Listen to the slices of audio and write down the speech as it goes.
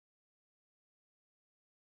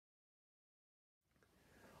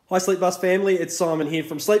Hi Sleepbus family, it's Simon here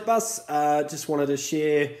from Sleepbus. Just wanted to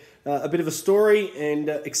share a bit of a story and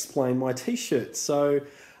explain my t-shirt. So,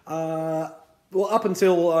 up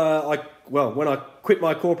until when I quit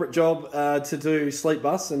my corporate job to do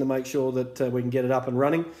Sleepbus and to make sure that we can get it up and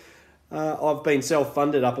running, I've been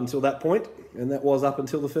self-funded up until that point, and that was up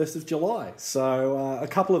until the 1st of July. So a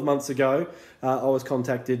couple of months ago, I was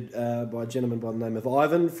contacted by a gentleman by the name of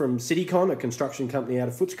Ivan from CityCon, a construction company out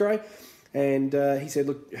of Footscray. And he said,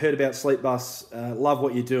 look, heard about Sleepbus, love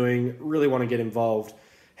what you're doing, really want to get involved.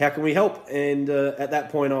 How can we help? And at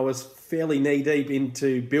that point, I was fairly knee-deep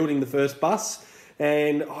into building the first bus.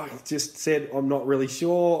 And I just said, I'm not really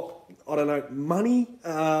sure. I don't know, money,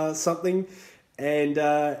 something.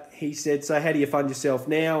 And he said, so how do you fund yourself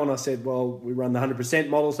now? And I said, well, we run the 100%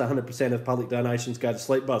 model, so 100% of public donations go to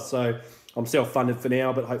Sleepbus. So I'm self-funded for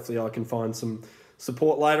now, but hopefully I can find some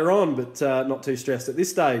support later on, but not too stressed at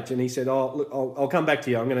this stage. And he said, oh, look, I'll come back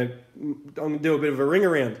to you. I'm going to do a bit of a ring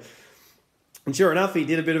around. And sure enough, he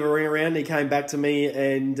did a bit of a ring around. He came back to me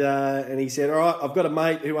and he said, all right, I've got a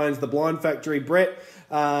mate who owns the blind factory, Brett.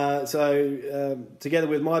 Together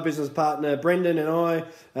with my business partner, Brendan, and I,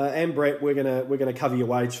 and Brett, we're gonna cover your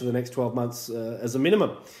wage for the next 12 months as a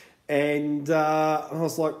minimum. And I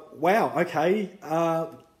was like, wow, okay,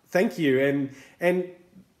 thank you. And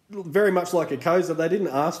very much like a COSA, they didn't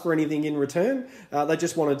ask for anything in return. They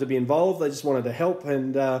just wanted to be involved. They just wanted to help.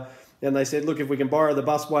 And they said, look, if we can borrow the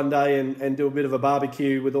bus one day and do a bit of a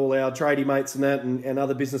barbecue with all our tradie mates and that and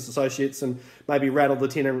other business associates and maybe rattle the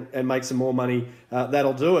tin and make some more money,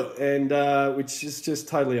 that'll do it. And which is just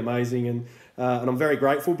totally amazing. And I'm very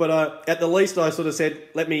grateful. But at the least, I sort of said,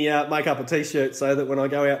 let me make up a T-shirt so that when I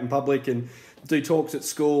go out in public and do talks at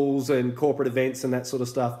schools and corporate events and that sort of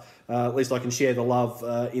stuff, at least I can share the love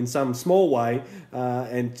in some small way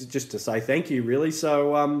and just to say thank you, really.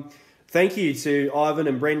 So thank you to Ivan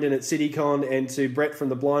and Brendan at CityCon and to Brett from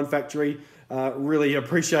the Blind Factory. Really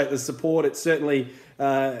appreciate the support. It certainly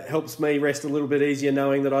helps me rest a little bit easier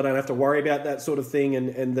knowing that I don't have to worry about that sort of thing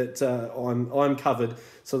and that I'm covered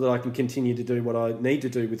so that I can continue to do what I need to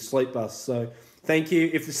do with Sleepbus. So thank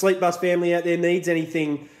you. If the Sleepbus family out there needs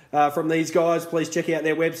anything from these guys, please check out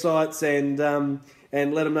their websites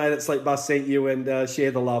and let them know that Sleepbus sent you and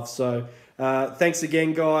share the love. So thanks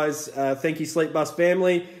again, guys. Thank you, Sleepbus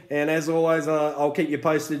family. And as always, I'll keep you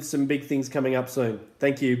posted. Some big things coming up soon.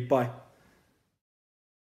 Thank you. Bye.